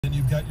And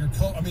you've got your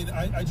coach. I mean,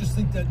 I just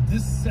think that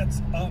this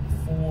sets up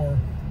for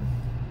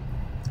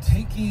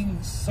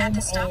taking some of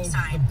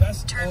the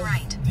best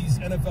of these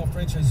NFL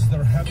franchises that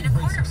are having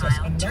great success.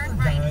 Another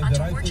guy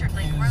that I think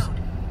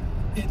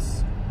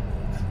is,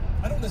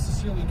 I don't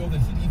necessarily know that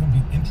he'd even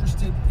be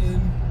interested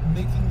in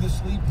making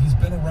this leap. He's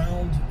been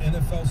around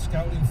NFL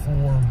scouting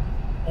for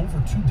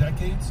over 2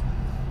 decades,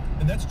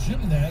 and that's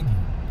Jim Nagy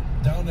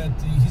down at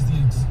he's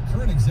the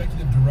current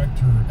executive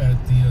director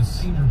at the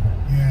Senior Bowl.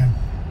 Yeah.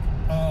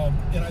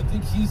 And I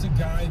think he's a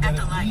guy that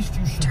at least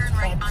you should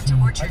talk to.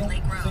 I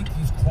don't think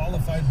he's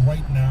qualified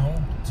right now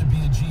to be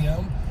a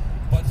GM,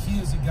 but he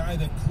is a guy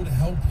that could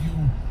help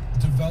you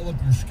develop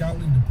your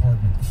scouting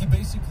department. He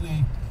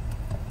basically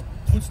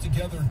puts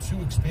together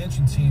 2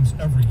 expansion teams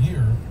every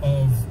year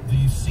of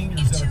the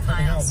seniors that are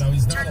coming out. Now,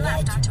 he's not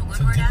allowed to dip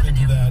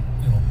into that,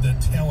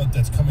 that talent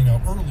that's coming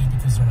out early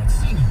because they're not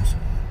seniors.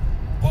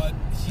 But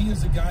he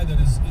is a guy that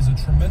is a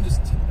tremendous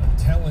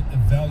talent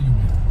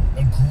evaluator.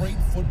 A great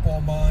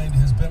football mind,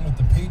 has been with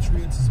the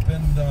Patriots, has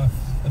been, I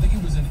think he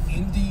was in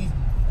Indy.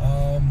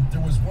 There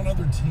was one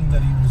other team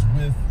that he was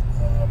with,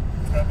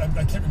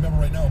 I can't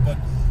remember right now, but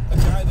a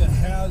guy that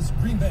has,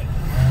 Green Bay,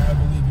 I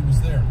believe he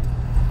was there,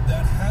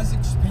 that has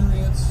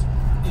experience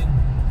in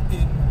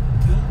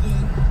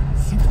building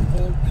Super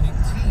Bowl winning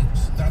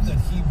teams. Not that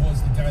he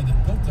was the guy that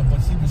built them,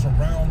 but he was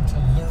around to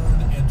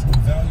learn and to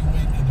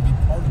evaluate and to be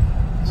part of it.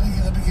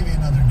 Let me give you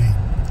another name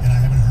that I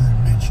haven't heard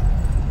mentioned.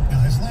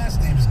 Now, his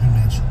last name has been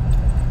mentioned.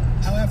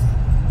 However,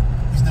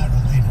 he's not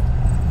related,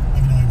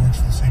 even though he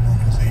works for the same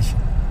organization.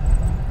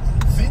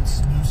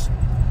 Vince Newsom.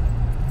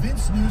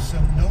 Vince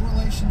Newsom, no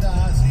relation to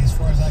Ozzie, as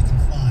far as I can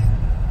find,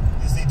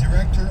 is the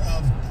director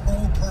of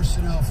pro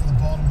personnel for the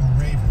Baltimore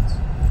Ravens.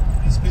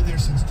 He's been there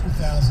since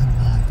 2009.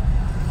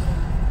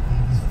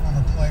 He's a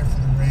former player for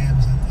the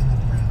Rams and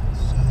the Browns.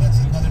 So that's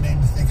another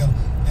name to think of.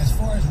 As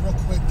far as real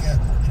quick, an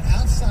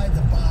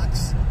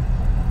outside-the-box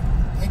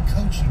head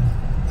coaching.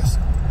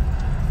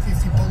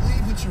 If you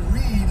believe what you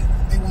read,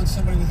 they want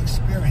somebody with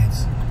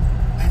experience.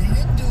 And he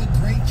didn't do a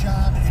great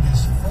job in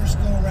his first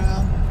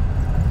go-around,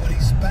 but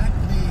he's back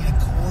being a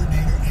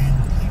coordinator, and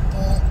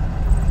people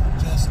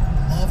just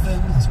love him.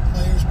 His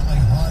players play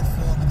hard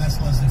for him, and that's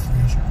Leslie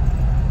Frazier.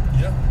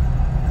 Yeah.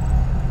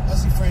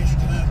 Leslie Frazier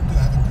did not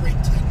have a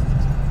great tenure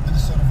with the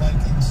Minnesota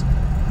Vikings.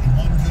 He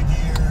one good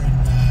year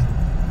and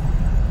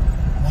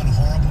one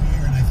horrible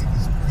year, and I think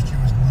his first year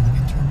was more of an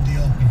interim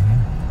deal.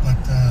 But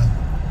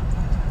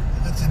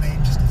that's a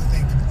name just to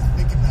think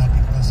about,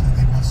 because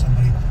they want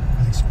somebody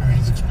with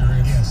experience.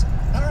 Yes.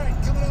 All right,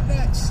 coming up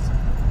next,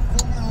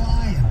 former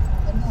Lion,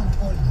 but more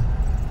importantly,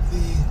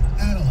 the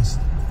analyst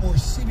for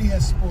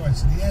CBS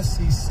Sports and the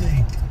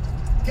SEC,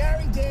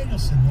 Gary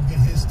Danielson, will get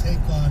his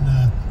take on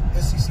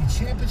SEC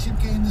championship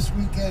game this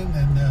weekend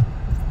and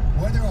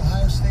whether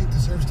Ohio State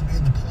deserves to be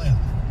in the playoff.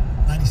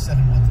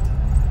 97.1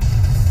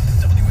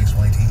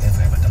 WXYT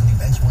FM and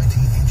WXYT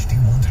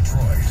HD1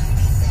 Detroit.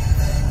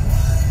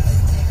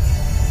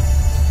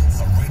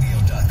 The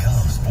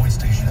radio.com sports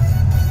station.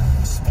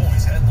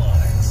 Sports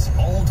headlines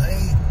all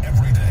day,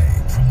 every day.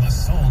 From the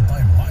Sold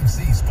by Mike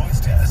Z Sports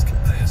Desk.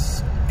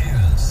 This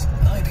is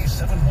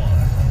 97.1 The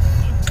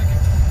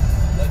Ticket.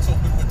 Let's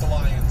open with the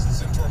Lions.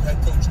 As interim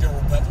head coach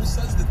Darrell Bevell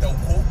says that they'll,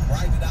 quote,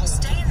 ride it out.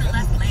 Stay in the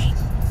left lane.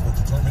 Before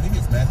determining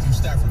if Matthew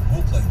Stafford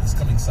will play this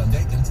coming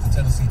Sunday against the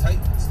Tennessee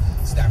Titans.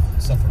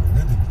 Stafford suffered a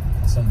rib injury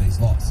in Sunday's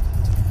loss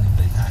to the Green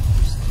Bay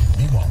Packers.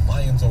 Meanwhile,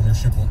 Lions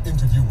ownership will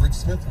interview Rick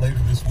Smith later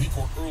this week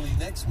or early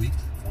next week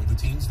for the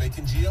team's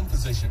vacant GM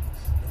position.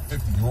 The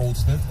 50-year-old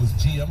Smith was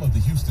GM of the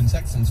Houston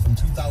Texans from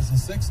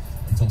 2006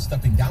 until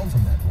stepping down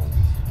from that role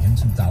in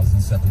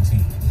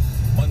 2017.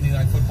 Monday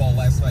Night Football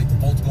last night, the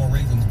Baltimore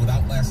Ravens would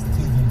outlast the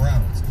Cleveland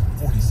Browns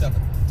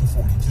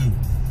 47-42.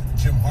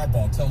 Jim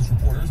Harbaugh tells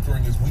reporters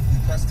during his weekly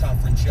press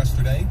conference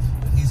yesterday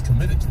that he's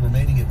committed to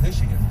remaining at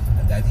Michigan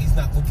and that he's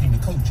not looking to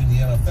coach in the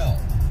NFL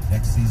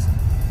next season.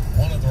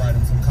 One other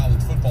item from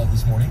college football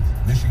this morning,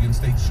 Michigan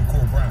State's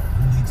Shakur Brown,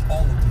 who leads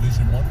all of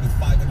Division I with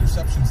 5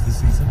 interceptions this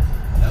season,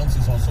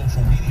 announces on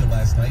social media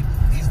last night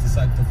he's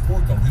decided to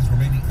forego his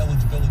remaining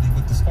eligibility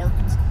with the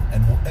Spartans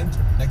and will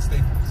enter next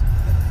April's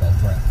NFL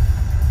draft.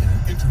 In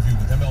an interview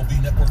with MLB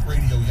Network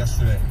Radio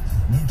yesterday,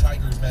 new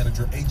Tigers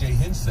manager A.J.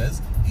 Hinch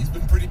says he's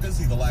been pretty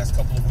busy the last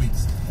couple of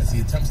weeks as he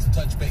attempts to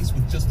touch base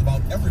with just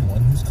about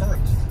everyone who's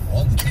currently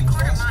on the team's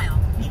roster. In a quarter mile,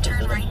 you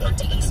turn right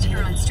onto East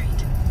Huron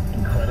Street.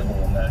 Incredible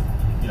in that,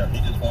 he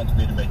just wants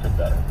me to make it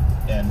better.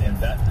 And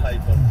that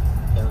type of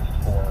thirst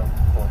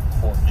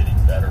for getting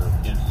better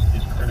is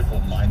critical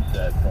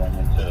mindset going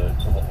into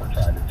what we're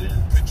trying to do.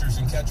 Pitchers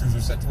and catchers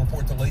are set to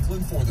report to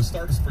Lakeland for the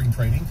start of spring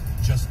training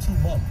just 2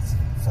 months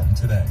from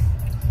today.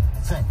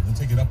 From the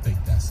Ticket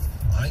Update Desk,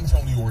 I'm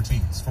Tony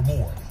Ortiz. For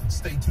more,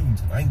 stay tuned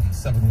to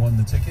 97.1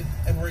 The Ticket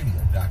and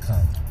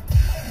radio.com.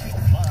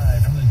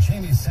 Live from the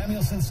Jamie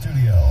Samuelson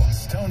Studio,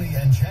 Stoney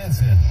and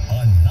Jansen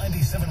on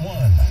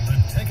 97.1 The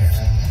Ticket.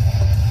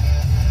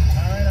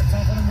 All right, our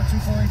telephone number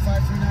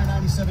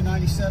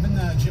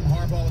 248-539-9797. Jim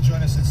Harbaugh will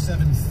join us at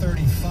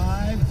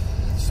 7:35.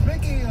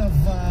 Speaking of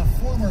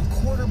former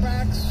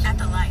quarterbacks, At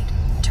the light,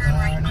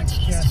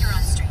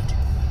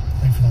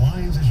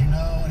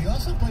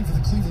 also played for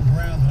the Cleveland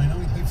Browns, and I know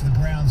he played for the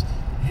Browns.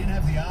 He didn't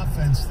have the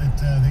offense that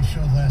they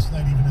showed last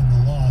night, even in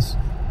the loss.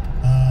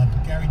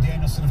 But Gary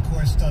Danielson, of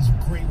course, does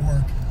great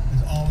work,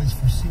 as always,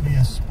 for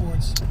CBS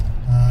Sports,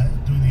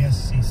 doing the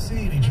SEC.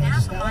 And he in joins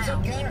us half a now. What's mile,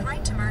 up, keep Gary?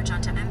 right to merge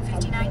onto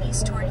M59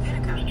 East toward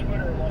Utica.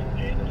 Twitter like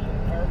Danielson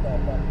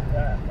Harbaugh on his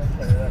back. I'll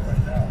tell you that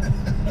right now.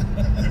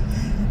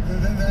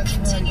 That's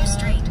Continue right.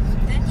 straight,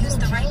 then use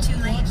the right 2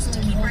 lanes to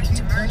keep right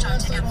to merge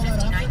onto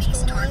M59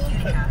 East toward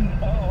Utica.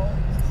 No,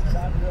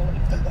 not really.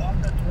 The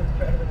offense was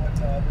better when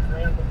we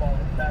ran the ball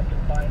back in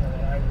final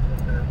when I was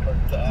in there. But,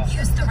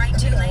 Use the right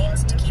 2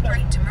 lanes to keep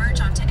right to merge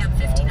onto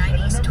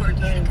M59 East toward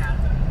Utica.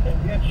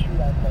 And we had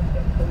shootouts like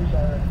that.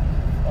 Kozar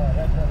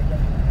had one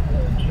against the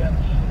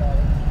Jets,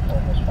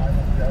 almost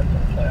 500 yards in a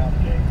playoff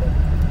game. But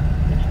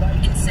it's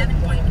nice. In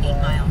 7.8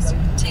 miles,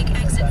 take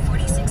exit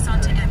 46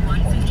 onto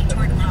M150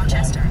 toward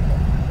Rochester.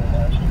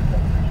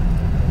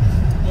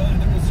 Well,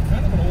 and it was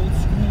kind of an old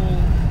school.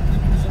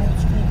 It was an old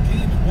school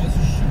game. It was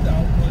a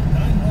shootout, but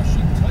 9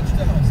 rushing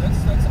touchdowns.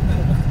 That's a bit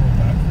of a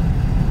throwback.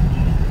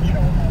 You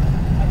know,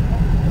 I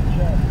covered the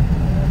Jets,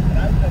 and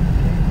I was at the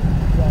game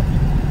throughout the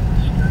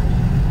series,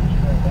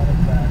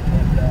 running back,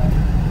 and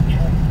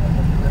trying to one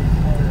of the great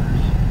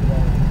players,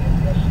 in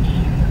the SEC.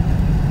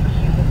 To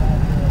see them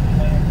out there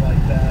playing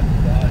like that,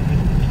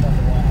 it's fun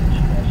to watch.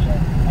 So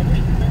I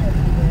wish the fans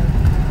were there.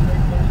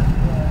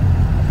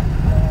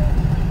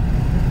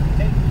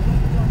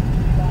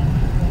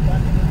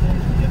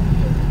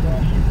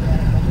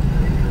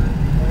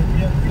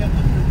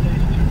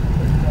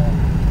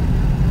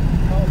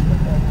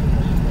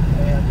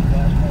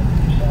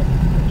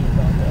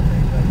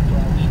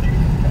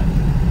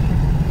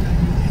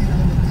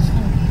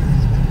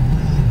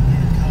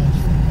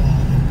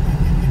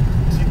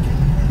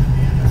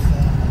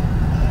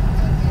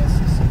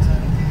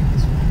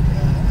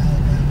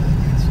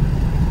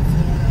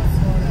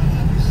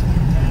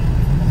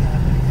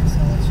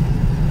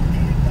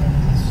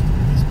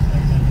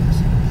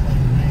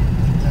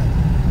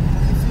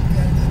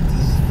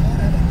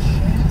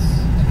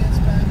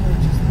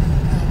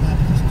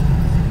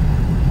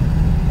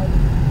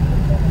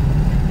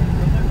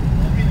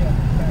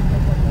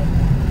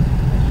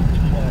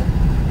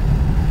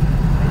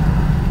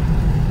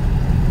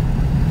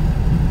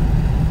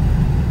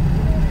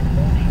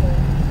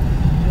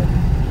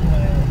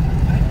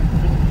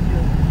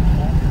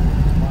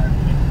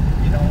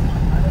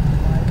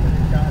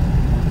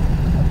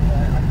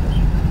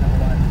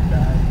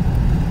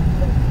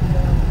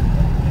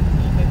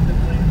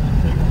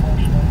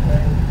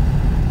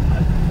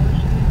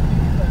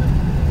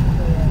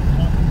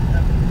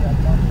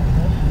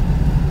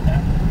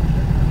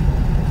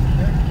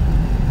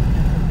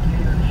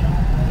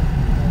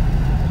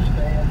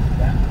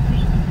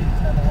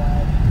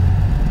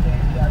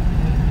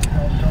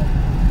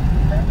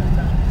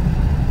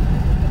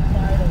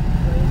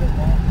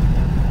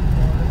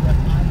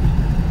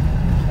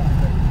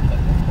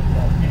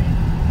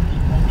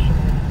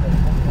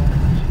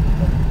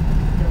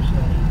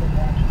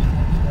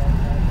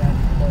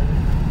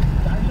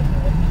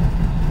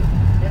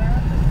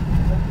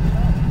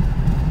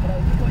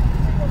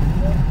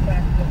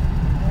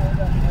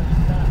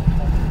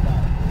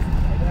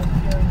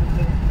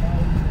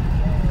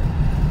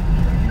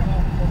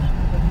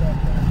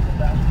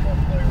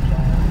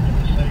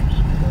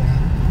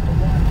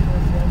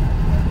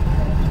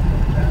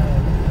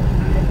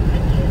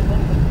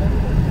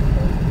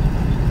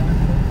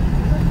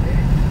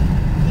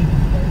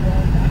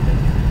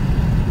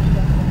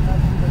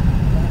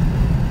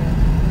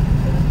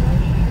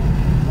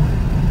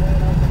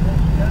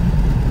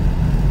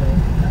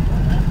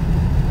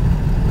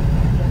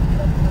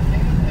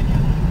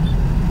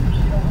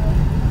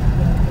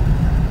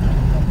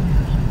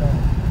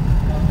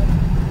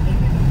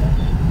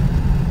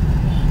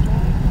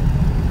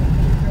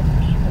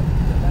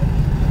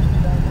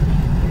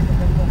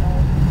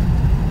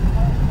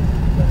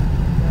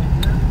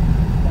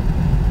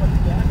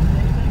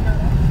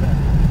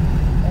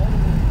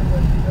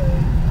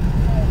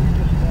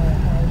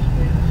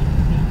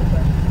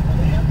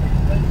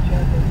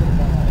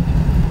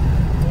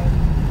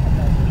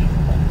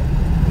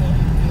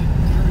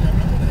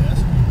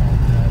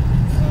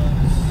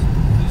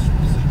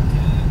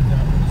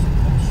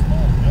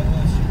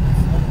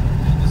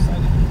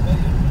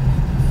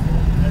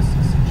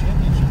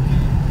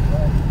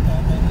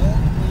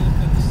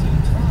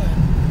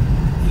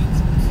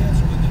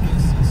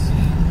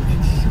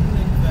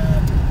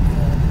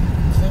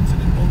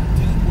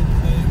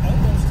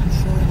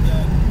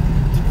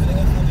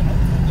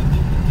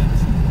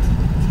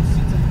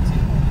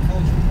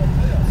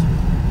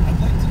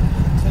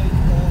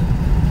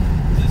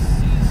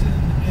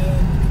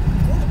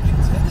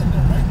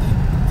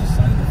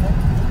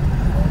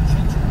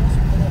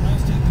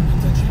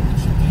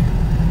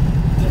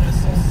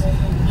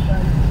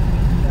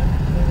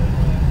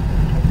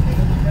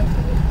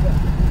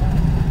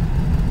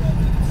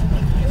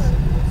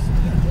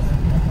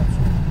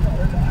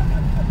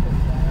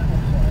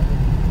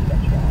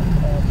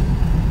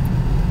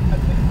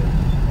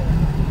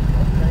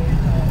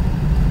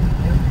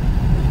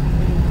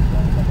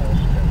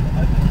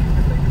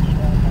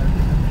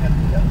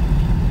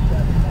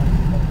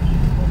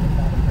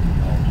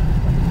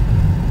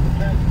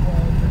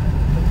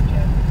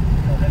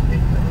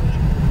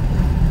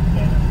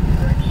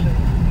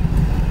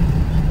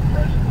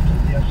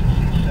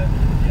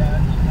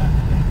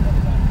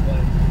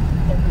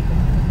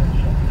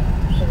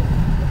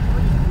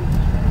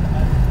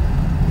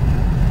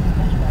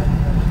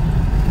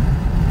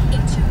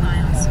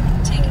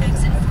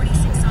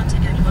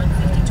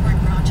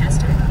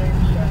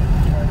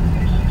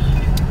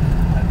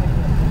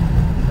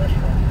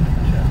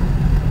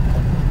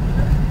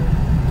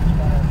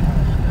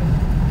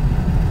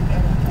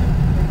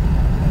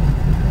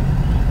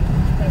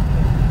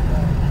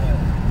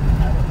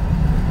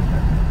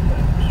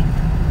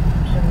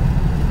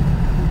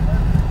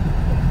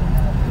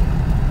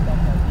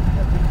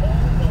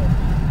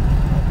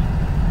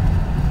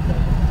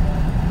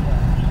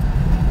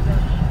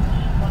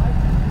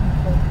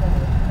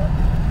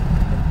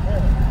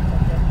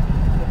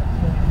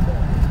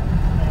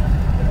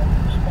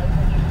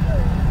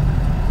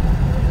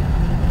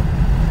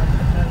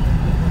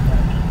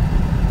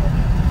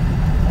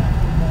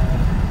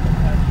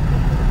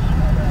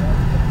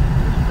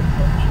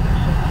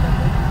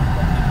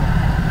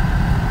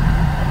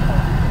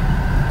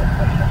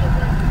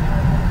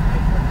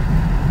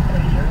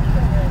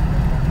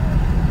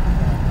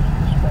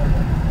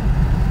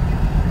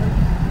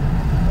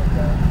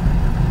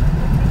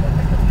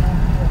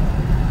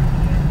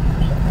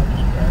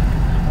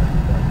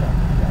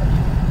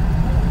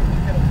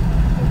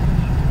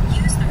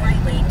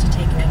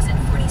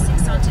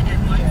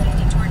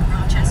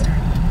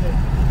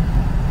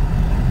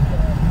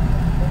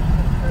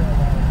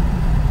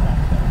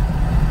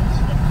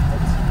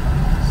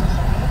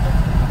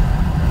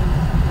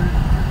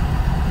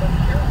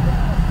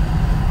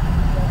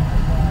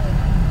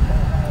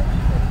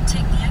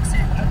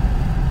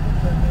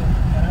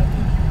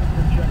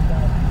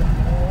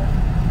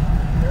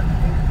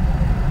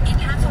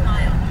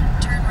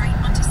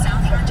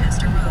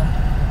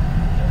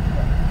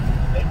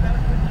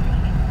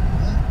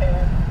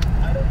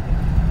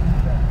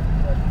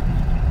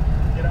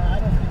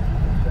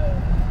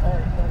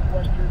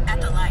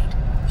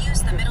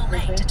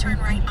 Turn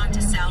right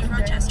onto South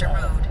Rochester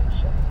Road.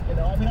 You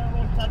know, I mean, I don't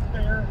know if it's not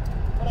fair,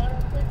 but I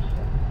don't think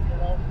so, you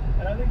know.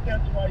 And I think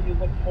that's why you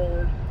look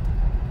forward.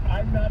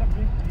 I'm not a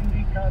big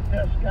beauty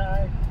contest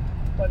guy,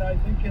 but I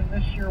think in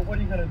this year, what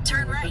are you going to do?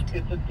 Turn right.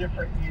 It's a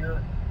different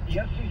year. The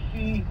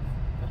SEC,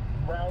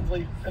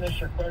 roundly finish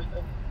your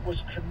question,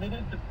 was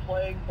committed to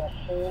playing the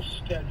whole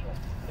schedule.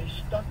 They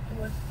stuck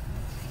to it.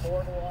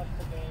 Florida lost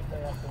the game. They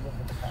have to live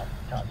with the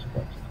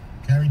consequences.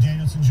 Gary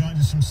Danielson joins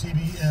us from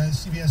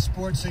CBS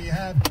Sports. So you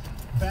have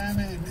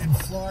Bama and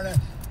Florida.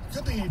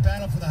 Could be a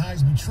battle for the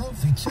Heisman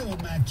Trophy, too.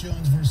 Mac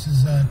Jones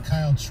versus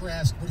Kyle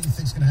Trask. What do you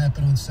think is going to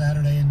happen on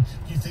Saturday? And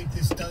do you think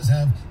this does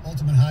have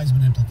ultimate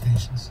Heisman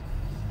implications?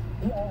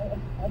 Yeah,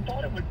 I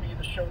thought it would be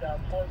the showdown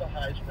for the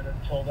Heisman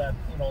until that,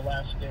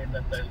 last game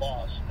that they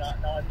lost. Now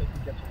I think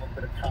it gets a little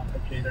bit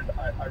complicated.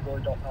 I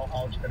really don't know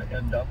how it's going to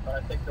end up. But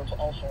I think there's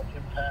also an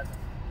impact.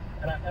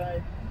 And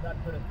I'm not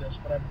good at this,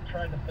 but I'm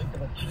trying to think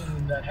of a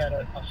team that had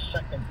a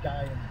second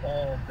guy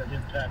involved that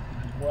impacted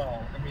as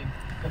well. I mean,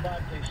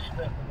 DeVonta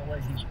Smith and the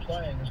way he's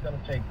playing is going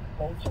to take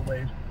votes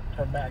away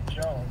from Mac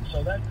Jones.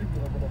 So that could be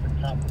a little bit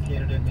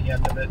complicated in the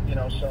end of it,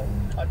 So,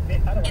 I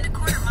don't know. In a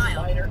quarter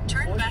mile,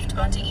 turn left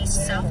onto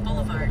East South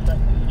Boulevard.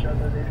 Each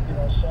other, they're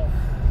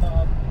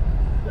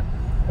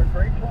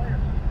great players.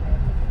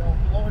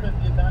 And, Florida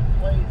did not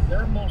play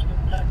their most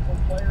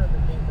impactful player in the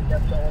game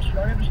against LSU.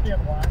 I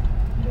understand why.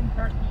 He didn't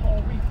practice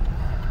all week.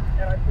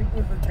 And I think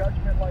with a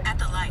judgment like... At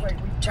the light,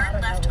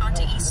 turn left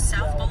onto East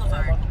South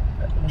Boulevard.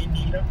 We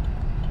need him.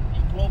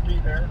 He will be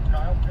there.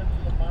 Kyle Pitts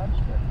is a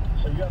monster.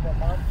 So you have a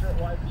monster at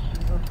wide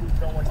receiver who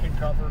no one can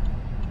cover.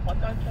 I'm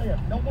going to tell you,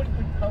 no one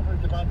could cover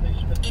DeVonta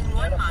Smith. In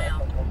 1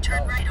 mile,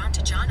 turn right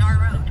onto John R.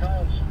 Road.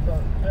 Kyle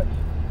Pitts,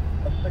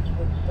 a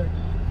 6'6"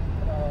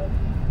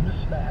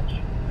 mismatch.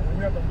 And when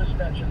you have a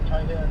mismatch at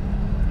tight end,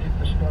 it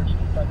distorts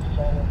defenses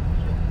all over.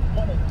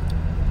 Funny,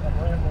 I'm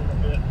rambling a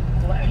bit.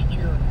 Last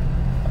year,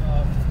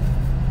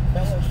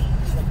 LSU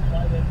was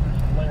Clyde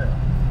Edwards-Helaire,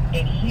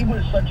 and he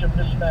was such a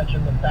mismatch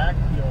in the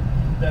backfield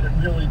that it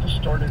really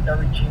distorted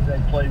every team they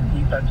played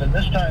defense. And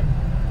this time,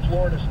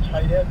 Florida's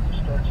tight end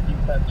distorts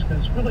defense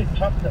because it's really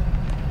tough to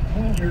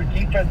move your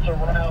defense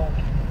around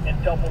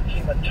and double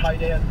team a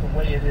tight end the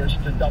way it is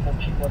to double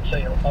team, let's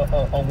say,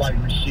 a wide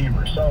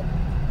receiver. So,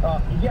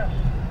 yes,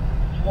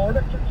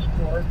 Florida can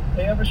score.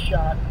 They have a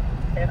shot.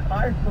 And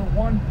I, for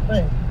one,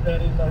 think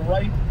that in the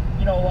right,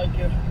 like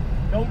if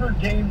Notre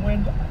Dame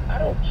wins, I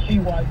don't see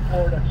why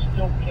Florida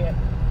still can't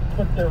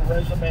put their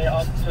resume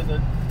up to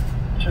the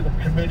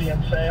committee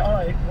and say, all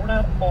right, we're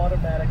not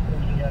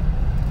automatically in.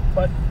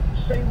 But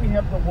say we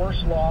have the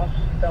worst loss,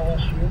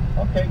 LSU.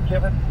 Okay,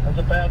 given as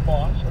a bad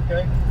loss,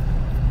 okay?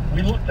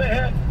 We looked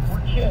ahead.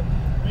 We're kids.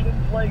 We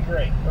didn't play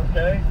great,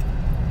 okay?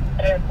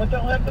 But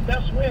they'll have the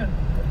best win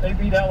if they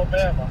beat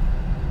Alabama.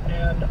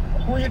 And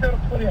who are you going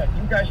to put in?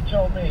 You guys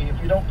tell me. If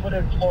you don't put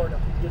in Florida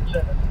for good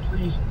seven,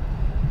 please.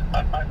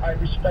 I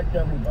respect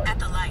everybody. At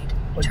the light,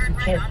 but turn you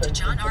right can't onto say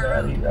John R.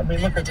 Road. I mean,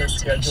 look at their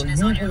schedule.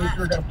 Usually, if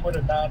you're going to put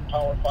a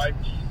non-Power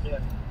 5 team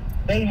in,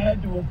 they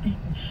had to have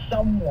beaten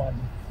someone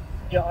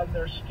on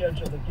their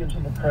schedule that gives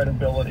them the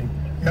credibility.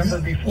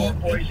 Remember before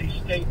Boise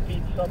State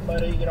beat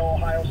somebody,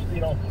 Ohio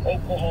State,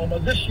 Oklahoma.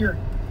 This year,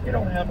 you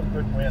don't have a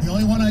good win. The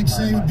only one I'd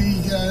say would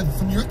be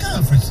from your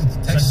conference,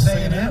 Texas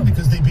A&M,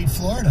 because they beat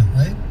Florida,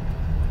 right?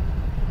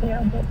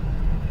 Yeah, but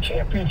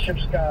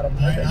championships got them.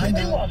 I know.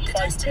 They lost The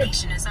 5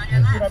 destination kids. is on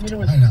your left.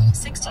 I know.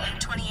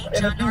 1628 And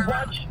John if you R. Road.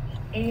 watch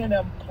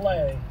A&M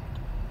play,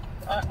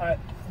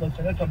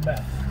 listen, it's a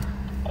mess.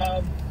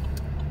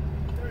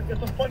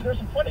 There's a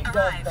funny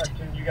golf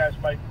cartoon. You guys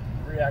might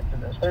react to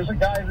this. There's a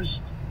guy who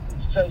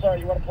says, "Oh,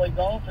 you want to play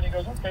golf?" And he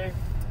goes, "Okay,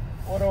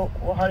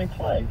 how do you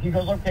play?" He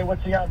goes, "Okay,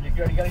 what's the object?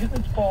 You got to hit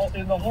this ball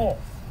in the hole."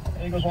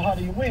 And he goes, "Well, how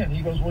do you win?"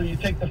 He goes, "Well, you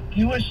take the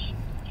fewest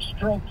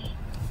strokes,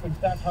 but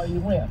that's how you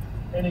win."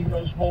 And he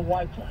goes, "Well,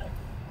 why play?"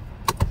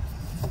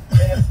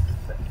 And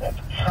that's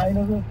kind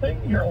of the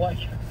thing. You're like,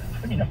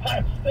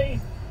 Ohio State,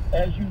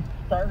 as you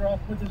started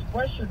off with this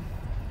question,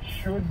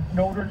 should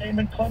Notre Dame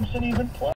and Clemson even play?